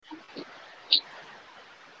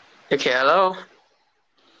Okay, hello.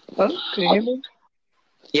 Oh, can you hear me?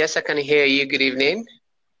 Yes, I can hear you. Good evening.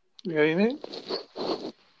 Good evening.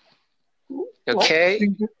 What Okay.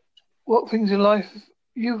 things, what things in life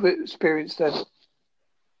you've experienced then?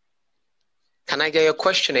 Can I get your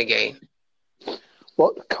question again?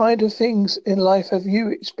 What kind of things in life have you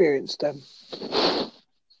experienced then?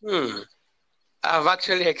 I've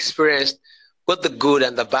actually experienced both the good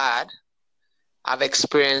and the bad. I've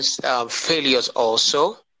experienced failures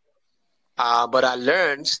also, but I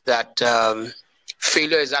learned that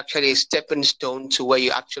failure is actually a stepping stone to where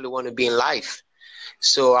you actually want to be in life.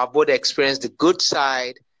 So I've both experienced the good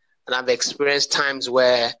side, and I've experienced times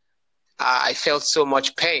where I felt so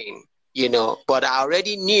much pain, but I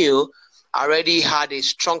already had a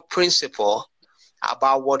strong principle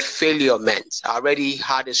about what failure meant. I already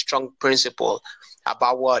had a strong principle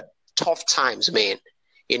about what tough times mean.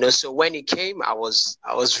 So when it came, I was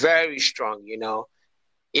very strong,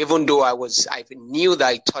 even though I knew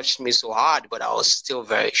that it touched me so hard, but I was still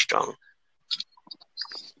very strong.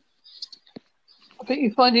 I think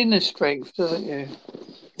you find inner strength, don't you,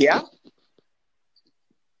 Yeah.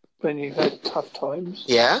 when you've had tough times.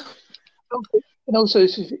 Yeah. And also,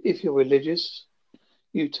 if you're religious,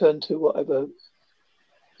 you turn to whatever,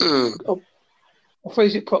 I'll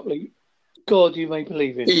phrase it properly, God you may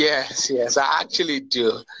believe in. Yes, I actually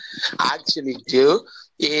do. I actually do.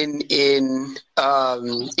 In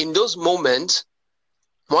those moments,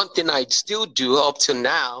 one thing I still do up till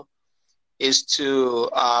now is to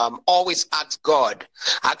always ask God.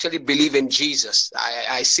 I actually believe in Jesus.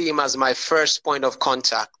 I see him as my first point of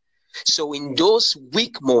contact. So in those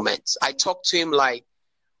weak moments, I talk to him like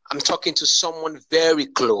I'm talking to someone very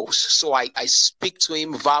close. So I speak to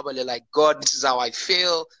him verbally like, God, this is how I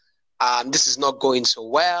feel. This is not going so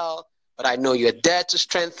well, but I know you're there to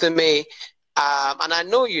strengthen me. And I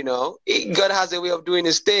know, God has a way of doing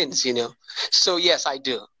his things. So yes, I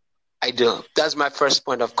do. I do. That's my first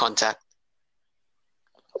point of contact.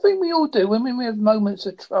 I think we all do. When we have moments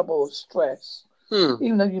of trouble or stress,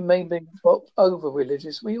 even though you may be over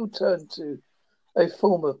religious, we all turn to a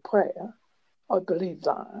form of prayer. I believe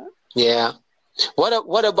that. Yeah.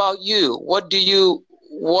 What about you? What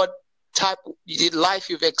type of life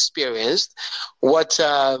you've experienced? What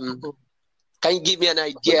can you give me an Where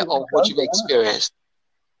idea do you of want to what go you've with that? experienced?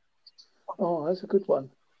 Oh, that's a good one.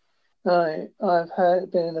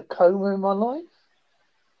 I've been in a coma in my life.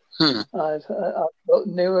 I've got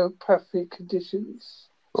neuropathic conditions.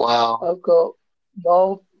 Wow. I've got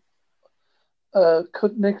mild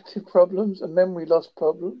cognitive problems and memory loss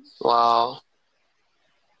problems. Wow.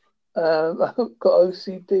 I've got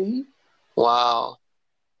OCD Wow.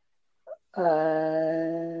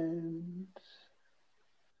 and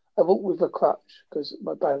I walk with a crutch because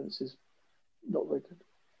my balance is not very good.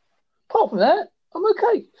 Apart from that, I'm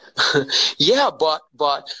okay. Yeah, but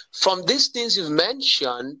from these things you've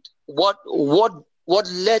mentioned, what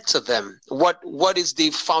led to them? What is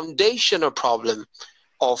the foundational problem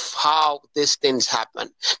of how these things happen?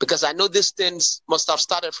 Because I know these things must have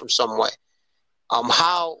started from somewhere.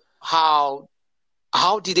 How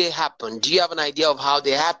did they happen? Do you have an idea of how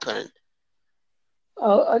they happen?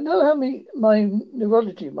 I know how my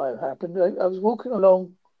neurology might have happened. I was walking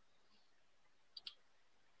along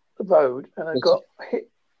the road and I got hit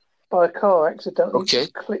by a car accidentally, Okay.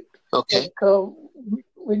 clipped Okay. the car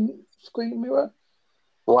windscreen mirror.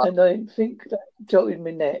 Wow. And I think that jolted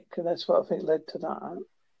my neck, and that's what I think led to that.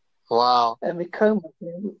 Wow. And my coma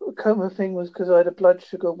thing was because I had a blood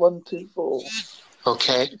sugar 124.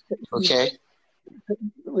 Okay. Okay.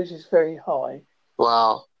 Which is very high.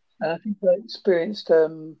 Wow. And I think I experienced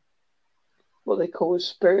what they call a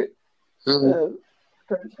spirit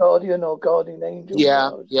guardian or guardian angel.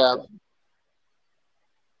 Yeah. Yeah.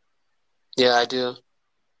 Yeah, I do.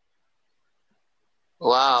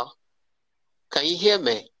 Wow. Can you hear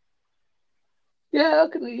me? Yeah, I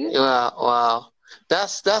can hear you. Wow. Wow.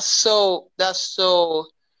 That's so.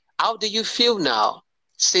 How do you feel now?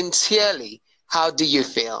 Sincerely, how do you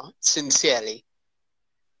feel? Sincerely.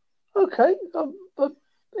 Okay,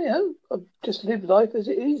 I've just lived life as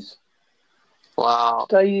it is. Wow.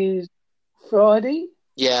 Today is Friday.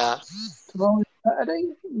 Yeah. Tomorrow is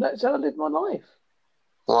Saturday. That's how I live my life.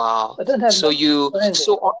 Wow. I don't have So no you plans.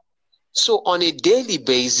 so on a daily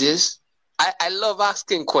basis, I love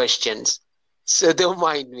asking questions. So don't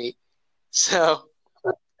mind me. So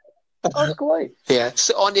Ask away. yeah.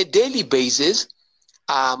 So on a daily basis,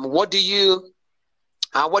 what do you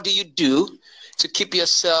do to keep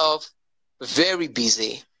yourself very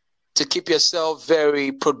busy, to keep yourself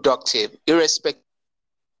very productive, irrespective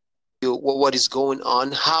of what is going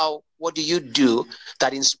on? What do you do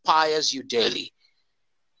that inspires you daily?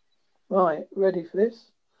 Right, ready for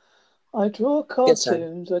this? I draw Yes, sir.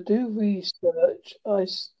 cartoons, I do research,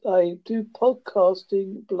 I do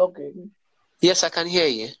podcasting, blogging, Yes, I can hear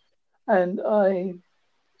you. and I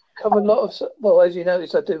cover a lot of, well, as you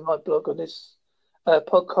notice, I do my blog on this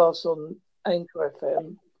podcast on Anchor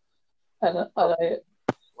FM, and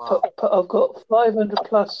Wow. I've got 500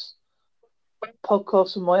 plus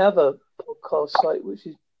podcasts on my other podcast site, which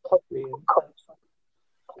is Podbean.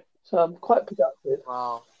 So I'm quite productive.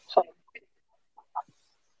 Wow.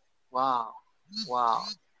 Wow. Wow.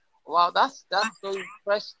 Wow. That's so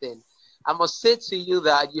interesting. I must say to you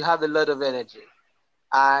that you have a lot of energy,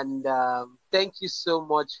 and thank you so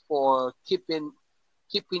much for keeping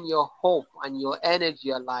your hope and your energy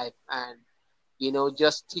alive, and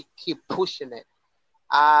just keep pushing it.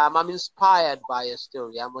 I'm inspired by your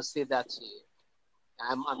story. I must say that to you.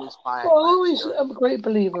 I'm inspired by your story. I'm a great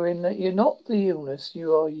believer in that you're not the illness,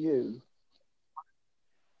 you are you.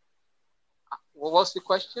 What was the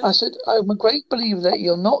question? I said, I'm a great believer that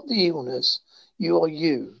you're not the illness, you are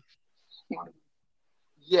you.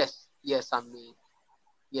 Yes, I'm me.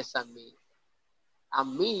 Yes, I'm me.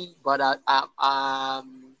 I'm me, but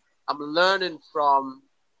I'm learning from,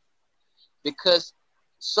 because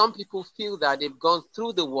some people feel that they've gone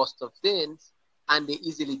through the worst of things and they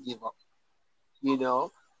easily give up,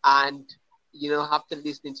 and after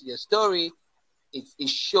listening to your story, it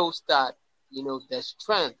shows that there's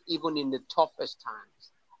strength even in the toughest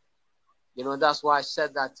times. That's why I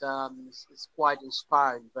said that it's quite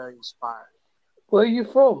inspiring, very inspiring. Where are you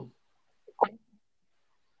from?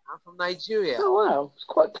 I'm from Nigeria. Oh wow, it's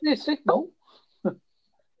quite a clear signal.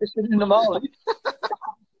 It's in the Mali.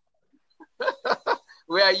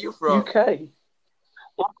 Where are you from? UK.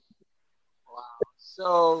 Wow,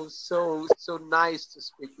 so nice to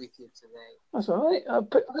speak with you today. That's all right. I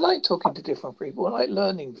like talking to different people. I like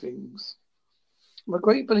learning things. I'm a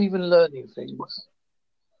great believer in learning things.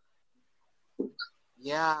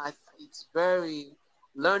 Yeah, it's very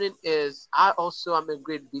learning is. I also am a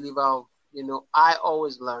great believer of. I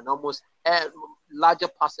always learn. Almost a larger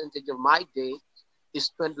percentage of my day is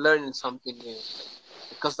spent learning something new,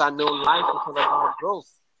 because I know life is all about growth.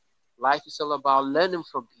 Life is all about learning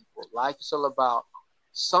from people. Life is all about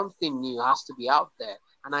something new has to be out there.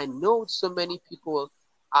 And I know so many people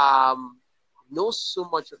um, know so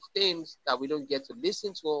much of things that we don't get to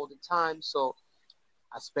listen to all the time. So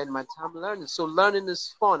I spend my time learning. So learning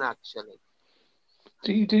is fun, actually.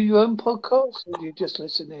 Do you do your own podcast, or do you just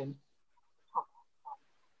listen in?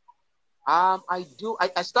 I do.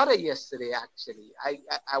 I started yesterday, actually.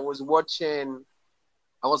 I was watching.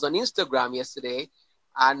 I was on Instagram yesterday,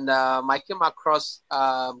 and I came across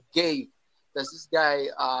Gabe. There's this guy.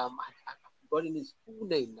 I've forgotten his full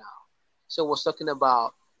name now. So was talking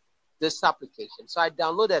about this application. So I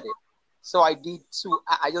downloaded it. So I did two.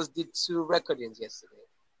 I just did two recordings yesterday.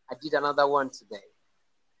 I did another one today.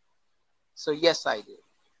 So yes, I did.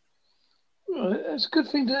 It's a good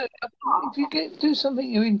thing to if you do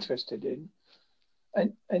something you're interested in,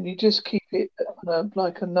 and you just keep it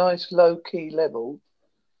like a nice low key level.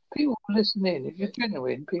 People will listen in. If you're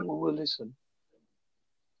genuine, people will listen.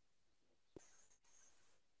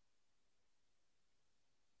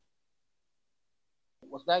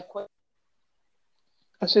 Was that question?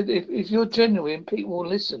 I said, if you're genuine, people will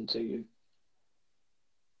listen to you.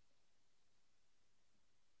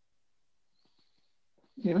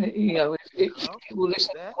 If people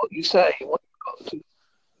listen to what you say, what you've got to,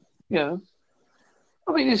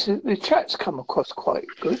 I mean, the chat's come across quite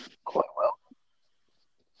good, quite